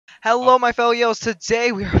Hello, my fellow yos.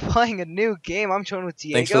 Today we are playing a new game. I'm joined with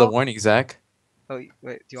Diego. Thanks for the warning, Zach. Oh,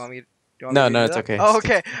 wait. Do you want me? No, to do it's that? okay. Oh,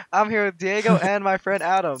 okay. I'm here with Diego and my friend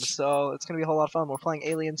Adam. So it's gonna be a whole lot of fun. We're playing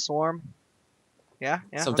Alien Swarm. Yeah.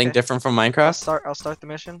 Something okay. different from Minecraft. I'll start the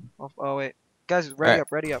mission. Oh wait, guys,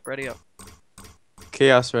 ready up.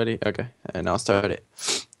 Chaos ready. Okay, and I'll start it.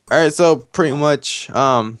 All right, so pretty much,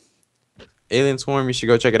 Alien Swarm. You should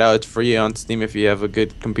go check it out. It's free on Steam if you have a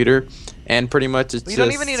good computer, and pretty much it's. You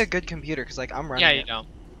don't even need a good computer because like I'm running. Yeah, it. you don't.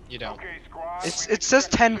 You don't. It says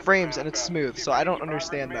 10 frames and it's smooth, so I don't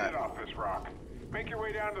understand that.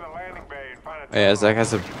 Yeah, Zach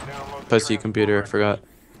has a pussy computer. I forgot.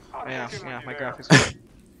 Yeah, my graphics card.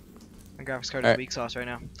 My graphics card is weak sauce right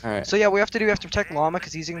now. Alright. So yeah, we have to protect Llama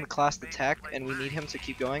because he's using the class Detect, and we need him to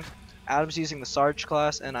keep going. Adam's using the Sarge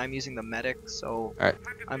class, and I'm using the Medic, so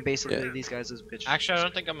I'm basically these guys as bitches. Actually, I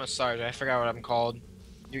don't think I'm a Sarge. I forgot what I'm called.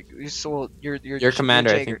 You're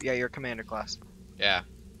commander, I think. Yeah, you're commander class. Yeah.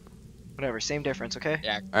 Whatever, same difference, okay?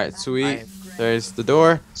 Yeah. Alright, sweet. There's the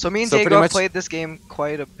door. So me and Diego have played this game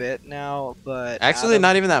quite a bit now, but actually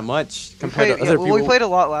not even that much compared to other people. We played a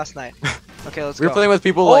lot last night. Okay, let's go. We were playing with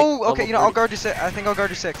people like. Oh, okay. You know, I'll guard you 6. I think I'll guard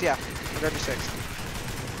you 6. Yeah, I'll guard you 6.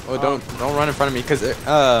 Oh, don't run in front of me, cause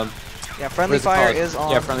yeah, friendly fire is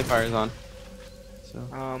on. Yeah, friendly fire is on. So.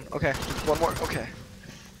 Okay, just one more. Okay,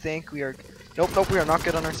 I think we are. Nope, we are not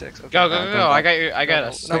good on our 6. Okay. Go. I got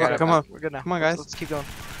us. No, come on. We're good now. Come on, guys. Let's keep going.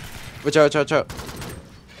 Watch out.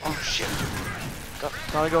 Oh shit.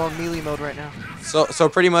 Gotta go in melee mode right now. So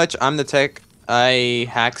pretty much, I'm the tech. I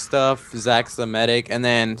hack stuff. Zach's the medic, and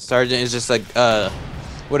then Sergeant is just like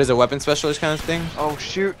what is a weapon specialist kind of thing? Oh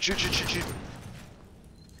shoot.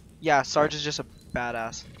 Yeah, Sarge is just a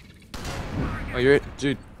badass. Oh, you're it,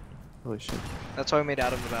 dude. Holy shit. That's why we made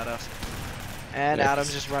Adam the badass. And Yes.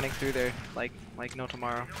 Adam's just running through there like no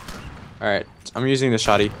tomorrow. All right, I'm using the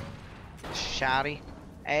shotty. Shotty.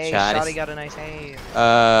 Hey, Shotty. Shotty got a nice aim.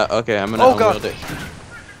 Okay, I'm gonna unwield it.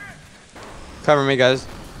 Cover me, guys.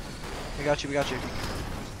 We got you.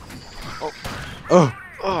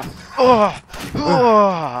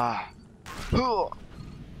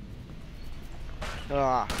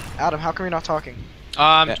 Adam, how come you're not talking?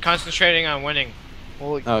 I'm concentrating on winning.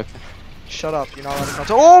 Well, okay. Shut up. You're not letting me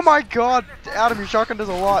talk. Oh my god! Adam, your shotgun does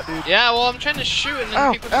a lot, dude. Yeah, well, I'm trying to shoot and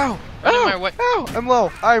then people just run in my way. Ow! I'm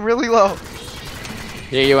low. I'm really low.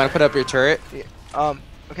 Yeah, you wanna put up your turret? Yeah.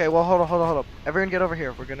 Okay, well, hold up. Everyone get over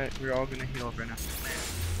here. We're all gonna heal up right now.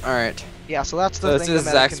 All right. Yeah, so that's the thing. This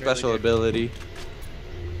is Zach's special ability.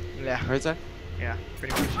 Yeah. Where's Zach? Yeah,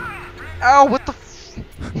 pretty much. Ow! What the?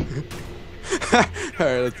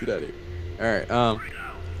 Alright, let's do that here. Alright,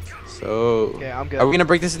 so... Okay, I'm good. Are we gonna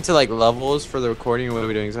break this into, like, levels for the recording, or what are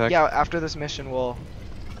we doing, Zach? Yeah, after this mission, we'll...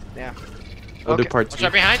 Yeah. We'll do part 2. Watch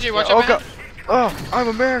out behind you, watch out behind you. Oh, I'm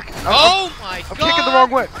American. Oh my god! I'm kicking the wrong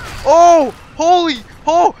way. Oh! Holy!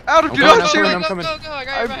 Oh! Adam, do not shoot me! I'm coming. Go, I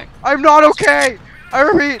got your back. I'm not okay! I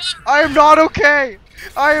repeat, I am not okay!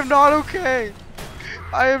 I am not okay!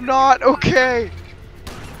 I am not okay!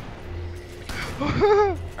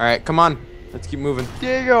 Alright, come on. Let's keep moving.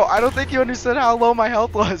 Diego, I don't think you understood how low my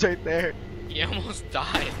health was right there. He almost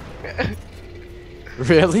died.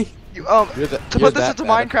 Really? To put this into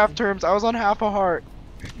Minecraft terms, I was on half a heart.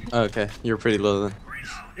 Okay, you're pretty low then.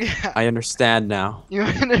 Yeah. I understand now. You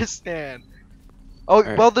understand. Oh,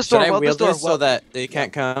 right. well, this door, Should I wheel this well, so that they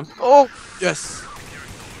can't come? Oh! Yes!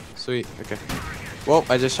 Sweet, okay. Well,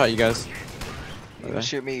 I just shot you guys. You didn't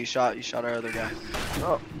shoot me, you shot our other guy.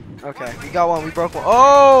 Oh, okay, we got one, we broke one.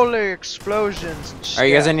 Holy explosions and shit.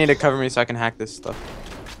 Alright, you guys, I need to cover me so I can hack this stuff.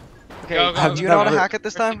 Okay, Go, do you know how to hack it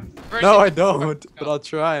this time? No, I don't, but I'll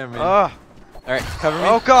try, I mean. Alright, cover me.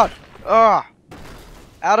 Oh god!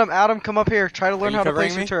 Adam, come up here. Try to learn how to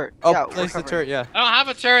place your turret. Oh, yeah, place the turret, yeah. I don't have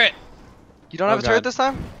a turret. You don't have a turret this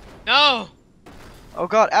time? No. Oh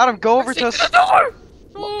god, Adam, go over to us.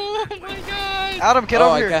 Oh my god. Adam, get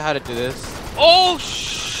over here. I get how to do this. Oh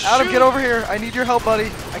shoot. Adam, get over here. I need your help,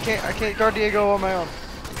 buddy. I can't guard Diego on my own.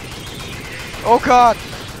 Oh god.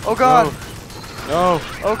 Oh god. No.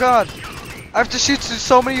 Oh god. I have to shoot through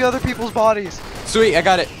so many other people's bodies. Sweet, I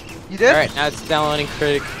got it. You did? Alright, now it's downloading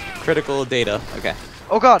critical data. Okay.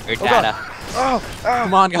 Oh god. Or oh data. god. Oh,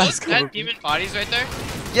 come on, guys. Is that human bodies right there?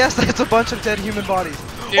 Yes, that's a bunch of dead human bodies.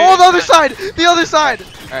 Dude, oh, the other side! The other side!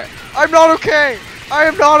 Alright. I'm not okay! I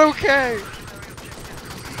am not okay!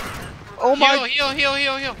 Oh my...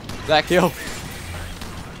 Heal. Zach, heal.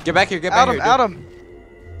 Get back here, get back here. Adam!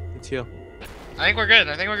 Let's heal. I think we're good.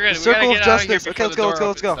 We gotta Circle get of out of here justice. Okay,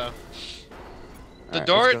 let's go.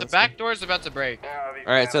 The Alright, back door is about to break.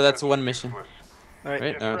 Alright, so that's one mission. Alright.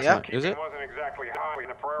 Right? No, it's Yeah. not. Is it?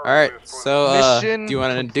 Alright, so Mission do you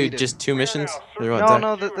want to do completed. just 2 missions? Or you want No, to-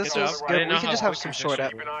 no, this Good was job. I good. didn't We know can how just have quick some this short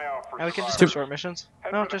mission yeah, we can just Two- have short missions.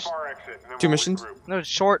 No, just 2 missions? no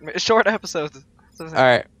short episodes.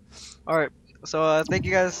 Alright. Alright. So thank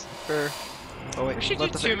you guys for. Oh wait. We should do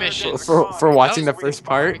let the 2 missions. For watching the That was first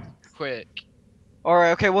part. Quick.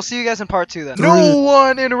 Alright. Okay. We'll see you guys in part 2 then. 3, No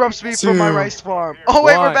one interrupts me from my 2, rice farm. Oh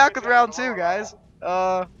wait, we're 1. back with round 2, guys.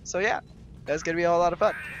 So yeah, that's gonna be a lot of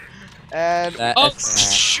fun. And Oh,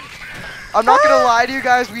 I'm not gonna lie to you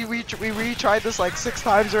guys. We retried this like 6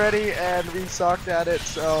 times already, and we sucked at it.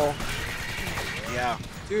 So yeah.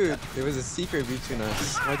 Dude, there was a secret between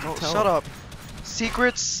us. Why'd you Oh, tell shut him? up.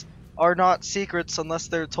 Secrets are not secrets unless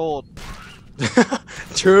they're told.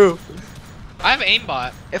 True. I have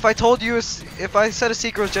aimbot. If I told you, if I said a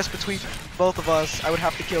secret was just between both of us, I would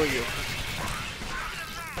have to kill you.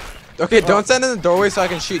 Okay, don't stand in the doorway so I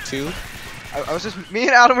can shoot too. I was just, me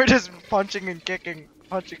and Adam were just punching and kicking,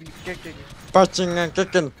 punching and kicking, Punching and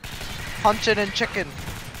kicking. punching and chicken.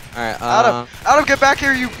 Alright, Adam, get back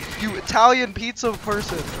here, you Italian pizza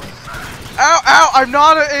person. Ow, ow! I'm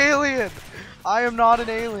not an alien. I am not an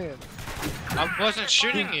alien. I wasn't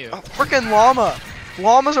shooting you. A freaking llama.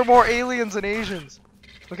 Llamas are more aliens than Asians.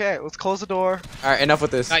 Okay, let's close the door. Alright, enough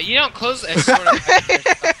with this. You don't close it. Sort of.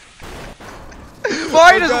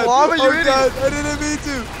 Why does llama you idiot? God, I didn't mean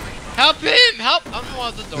to. Help him! Help! I'm the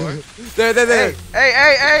one at the door. There. Hey,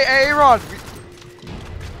 Aaron.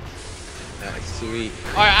 Nice, sweet.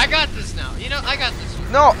 Alright, I got this now. You know, I got this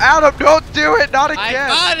one. No, Adam, don't do it. Not again. I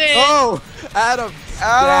got it! Oh, Adam.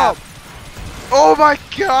 Adam. Oh my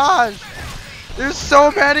gosh. There's so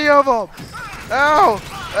many of them. Ow.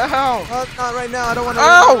 Ow. Not right now. I don't want to.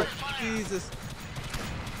 Ow. Jesus.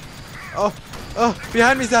 Oh,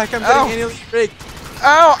 behind me, Zach. I'm Ow. getting alien raped.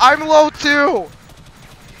 Ow, I'm low too.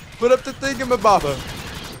 Put up the thingamabobber.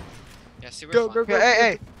 Yeah, see, we're Go, fine. go, go. Okay,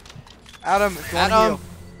 hey. Adam, if you wanna Adam. heal.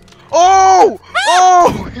 Oh!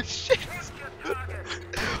 Oh! Shit.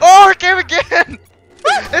 Oh, it came again!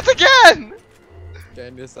 It's again! Okay, I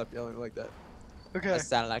need to stop yelling like that. Okay. I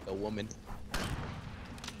sound like a woman.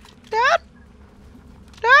 Dad?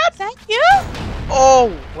 Thank you! Oh!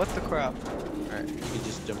 What the crap? Alright, you can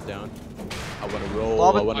just jump down. I wanna roll.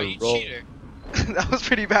 Lava- I wanna Oh, you roll. cheater. That was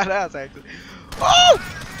pretty badass, actually. Oh!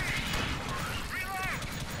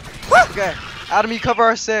 Okay. Adam, you cover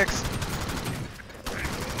our 6.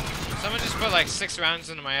 Someone just put like 6 rounds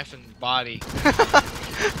into my effing body.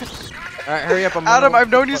 Alright, hurry up. Adam, I've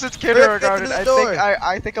known you since kindergarten. the I door. think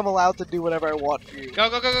I think I'm allowed to do whatever I want for you. Go. I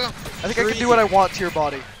think I can do what I want to your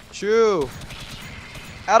body. True.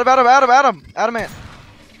 Adam, man.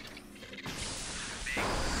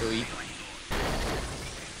 Sweet.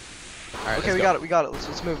 Alright, Okay, we got it.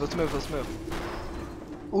 Let's move.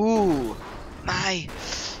 Ooh, my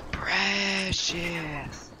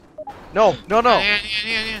precious. No.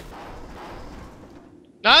 Yeah.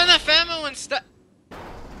 Not enough ammo and stuff.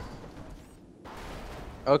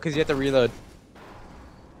 Oh, because you have to reload.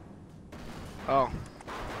 Oh.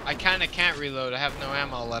 I kinda can't reload. I have no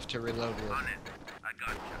ammo left to reload with.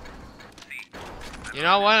 You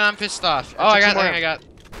know what? I'm pissed off. Oh, I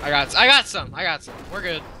got some. We're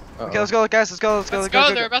good. Okay, let's go, guys. Let's go. Let's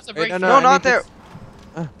go. They're about to break. no, through. No, I not need there.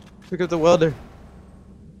 this. Pick up the welder.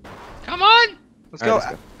 Come on. Let's Alright, go.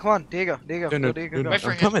 let's Come on, Diego. No, Diego. Wait for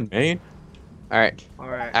I'm him. coming, man. Alright, All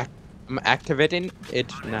right. I'm activating it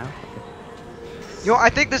now. You know, I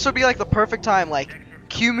think this would be like the perfect time, like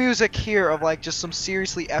cue music here of like just some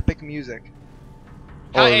seriously epic music.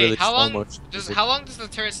 Or Hey, really how slow long motion does music. the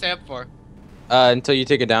turret stay up for? Until you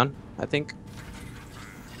take it down, I think.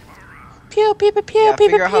 Yeah,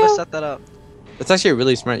 figure out how to set that up. That's actually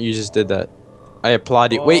really smart. You just did that. I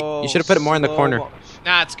applaud you. Wait, you should have put it more in the slow corner. mo-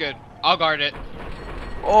 Nah, it's good. I'll guard it.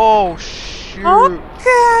 Oh shoot.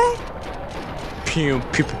 Pew,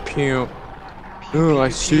 pew, pew, pew. Oh, I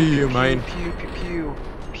see you, man.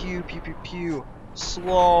 Pew.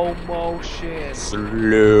 Slow motion.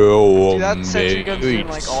 Slow Dude, that sentry gun's doing motion.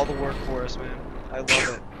 like all the work for us, man. I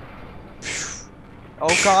love it.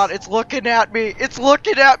 Oh god, it's looking at me. It's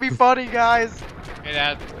looking at me funny, guys. Hey,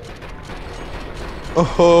 Dad.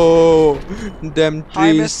 Oh, them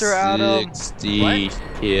Hi, Mr. Adam. 360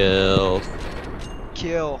 kills.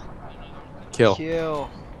 Kill. Chill.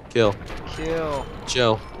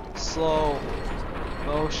 Slow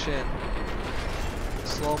motion.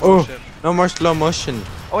 Oh, no more slow motion.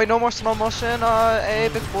 Oh wait, no more slow motion. Hey,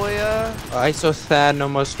 big boy. I so sad. No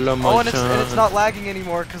more slow motion. Oh, and it's not lagging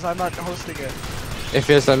anymore because I'm not hosting it. It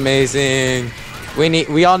feels amazing.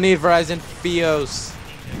 We all need Verizon Fios.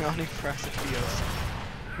 No need for us to videos.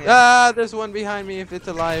 Yeah. Ah, there's one behind me if it's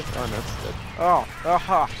alive. Oh no, it's dead.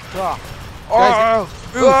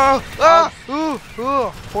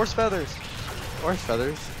 Oh, horse feathers. Horse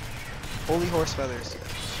feathers. Holy horse feathers.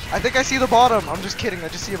 I think I see the bottom. I'm just kidding. I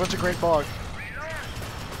just see a bunch of great fog.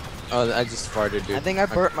 Oh, I just farted, dude. I think I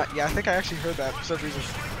burnt my. Yeah, I think I actually heard that for some reason.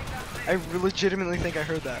 I legitimately think I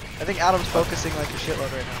heard that. I think Adam's focusing like a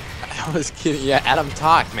shitload right now. I was kidding. Yeah, Adam,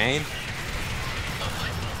 talk, man.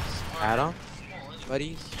 Adam,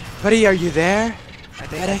 buddy, are you there? I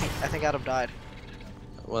think Adam died.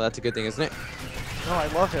 Well, that's a good thing, isn't it? No, I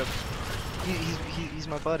love him. He's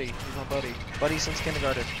my buddy. He's my buddy. Buddy since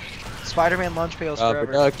kindergarten. Spider-Man lunch pails Rubber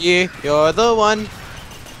forever. ducky, you're the one.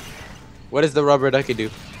 What does the rubber ducky do?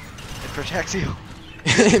 It protects you.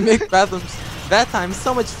 It makes bathrooms that time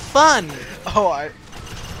so much fun. Oh, what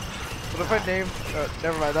if I named?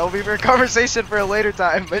 Never mind. That will be for a conversation for a later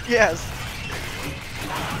time. But yes.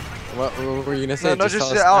 What were you gonna say? No,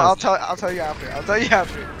 I'll tell you after. I'll tell you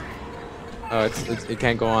after. Oh, it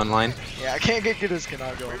can't go online. Yeah, I can't get this.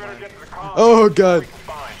 Cannot go online. Oh god.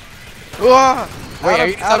 Whoa! Wait, are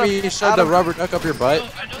you telling me you shoved the rubber duck up your butt?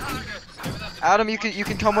 Adam, you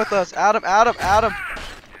can come with us. Adam.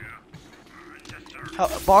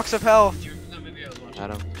 Box of hell.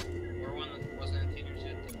 Adam.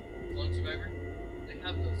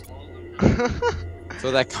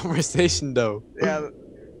 So that conversation though. Yeah,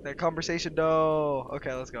 that conversation though.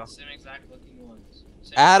 Okay, let's go. Same exact looking ones.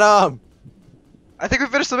 Adam. I think we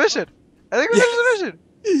finished the mission.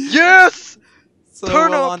 Yes. So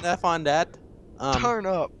Turn up. on F on that. Turn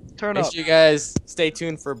up. Make sure you guys stay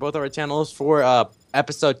tuned for both of our channels for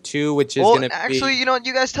episode 2, which is gonna actually, be... you know,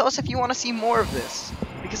 you guys tell us if you want to see more of this,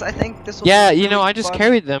 because I think this will yeah, be you know, really I just fun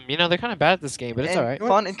carried them. You know, they're kind of bad at this game, but it's and alright.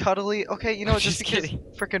 fun and cuddly. Okay, you know, just because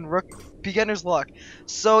freaking beginner's luck.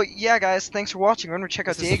 So yeah, guys, thanks for watching. Remember, check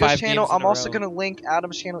out This is Diego's 5 channel. games in I'm a also row. gonna link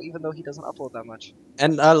Adam's channel, even though he doesn't upload that much.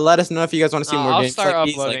 And let us know if you guys want to see more I'll games start like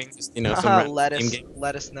these, uploading. like just, you know, some random let game us game.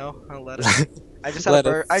 let us know. Let us. I just had Let a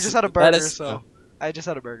burger. us- I just had a let burger, us so know. I just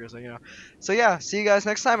had a burger, so you know. So yeah, see you guys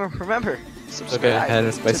next time, and remember, subscribe ahead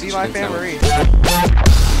and to spicy be my chicken sandwich.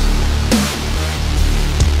 family.